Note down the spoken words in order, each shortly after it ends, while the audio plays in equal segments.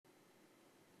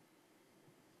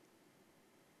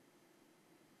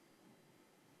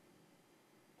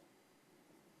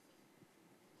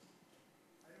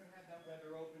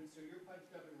so you're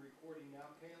punched up and recording now,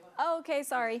 Kayla. Oh, okay,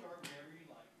 sorry. Start whenever you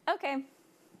like. Okay.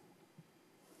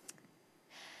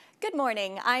 Good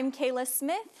morning, I'm Kayla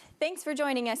Smith. Thanks for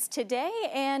joining us today,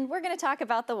 and we're going to talk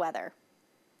about the weather.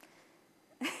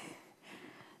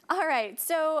 All right,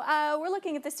 so we're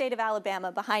looking at the state of Alabama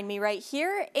behind me right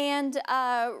here, and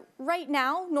right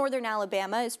now, northern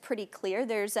Alabama is pretty clear.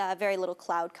 There's very little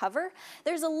cloud cover.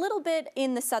 There's a little bit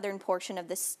in the southern portion of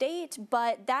the state,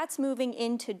 but that's moving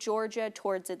into Georgia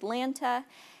towards Atlanta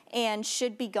and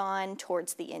should be gone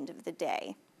towards the end of the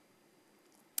day.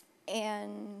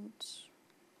 And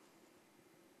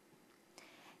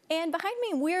behind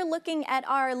me, we're looking at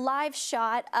our live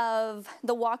shot of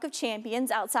the Walk of Champions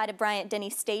outside of Bryant-Denny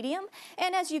Stadium.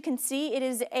 And as you can see, it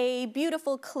is a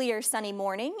beautiful, clear, sunny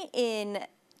morning in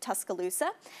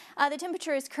Tuscaloosa. The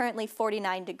temperature is currently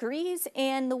 49 degrees,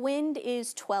 and the wind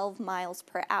is 12 miles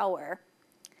per hour.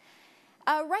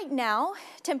 Right now,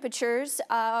 temperatures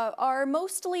are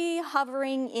mostly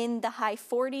hovering in the high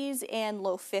 40s and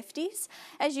low 50s.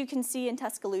 As you can see in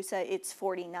Tuscaloosa, it's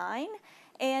 49.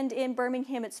 And in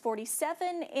Birmingham, it's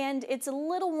 47, and it's a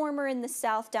little warmer in the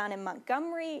south down in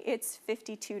Montgomery. It's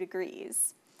 52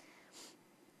 degrees.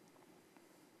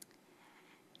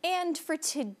 And for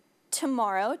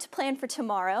tomorrow, to plan for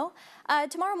tomorrow,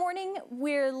 tomorrow morning,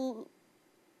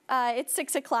 it's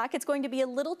 6 o'clock. It's going to be a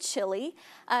little chilly.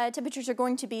 Temperatures are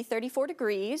going to be 34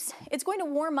 degrees. It's going to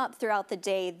warm up throughout the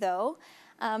day, though.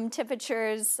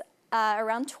 Temperatures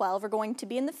around 12 are going to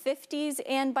be in the 50s,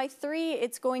 and by 3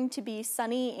 it's going to be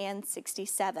sunny and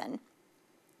 67.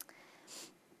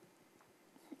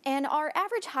 And our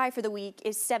average high for the week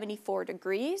is 74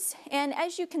 degrees, and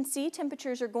as you can see,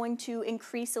 temperatures are going to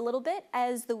increase a little bit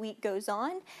as the week goes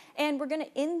on, and we're going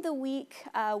to end the week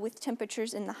with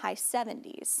temperatures in the high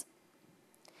 70s.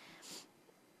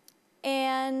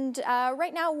 And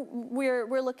right now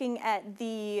we're looking at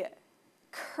the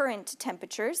current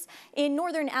temperatures. In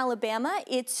northern Alabama,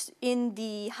 it's in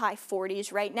the high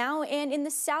 40s right now, and in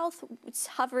the south, it's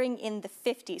hovering in the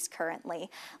 50s currently.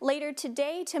 Later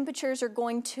today, temperatures are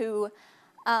going to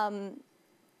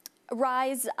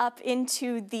rise up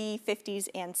into the 50s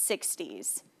and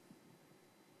 60s.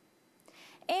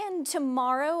 And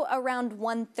tomorrow around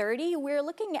 1:30, we're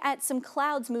looking at some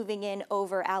clouds moving in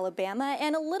over Alabama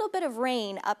and a little bit of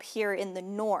rain up here in the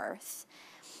north.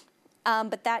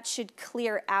 But that should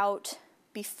clear out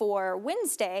before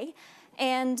Wednesday.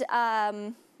 And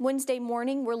Wednesday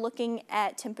morning, we're looking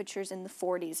at temperatures in the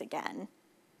 40s again.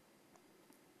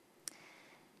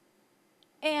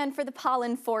 And for the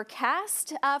pollen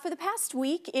forecast, for the past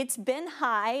week, it's been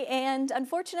high, and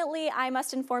unfortunately, I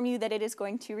must inform you that it is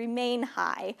going to remain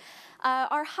high.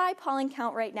 Our high pollen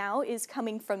count right now is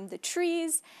coming from the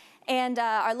trees, and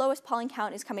our lowest pollen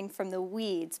count is coming from the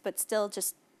weeds, but still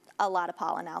just a lot of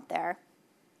pollen out there.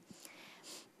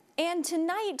 And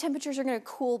tonight, temperatures are going to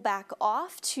cool back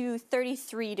off to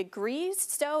 33 degrees.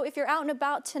 So if you're out and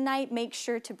about tonight, make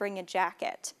sure to bring a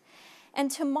jacket.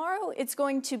 And tomorrow, it's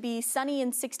going to be sunny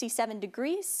and 67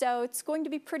 degrees, so it's going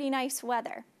to be pretty nice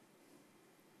weather.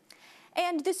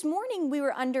 And this morning, we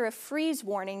were under a freeze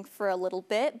warning for a little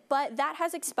bit, but that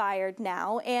has expired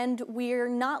now, and we're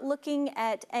not looking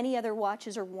at any other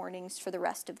watches or warnings for the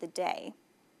rest of the day.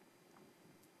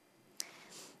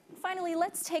 Finally,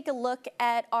 let's take a look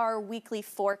at our weekly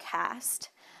forecast.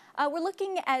 We're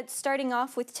looking at starting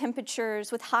off with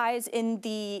temperatures with highs in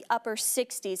the upper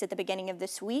 60s at the beginning of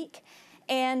this week,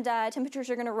 and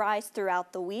temperatures are going to rise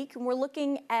throughout the week. And we're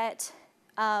looking at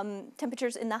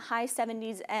temperatures in the high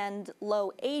 70s and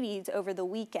low 80s over the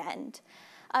weekend.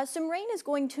 Some rain is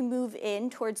going to move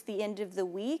in towards the end of the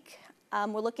week.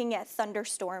 We're looking at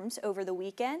thunderstorms over the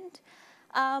weekend.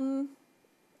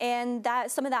 And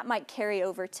some of that might carry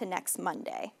over to next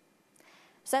Monday.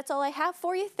 So that's all I have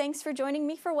for you. Thanks for joining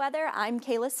me for weather. I'm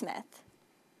Kayla Smith.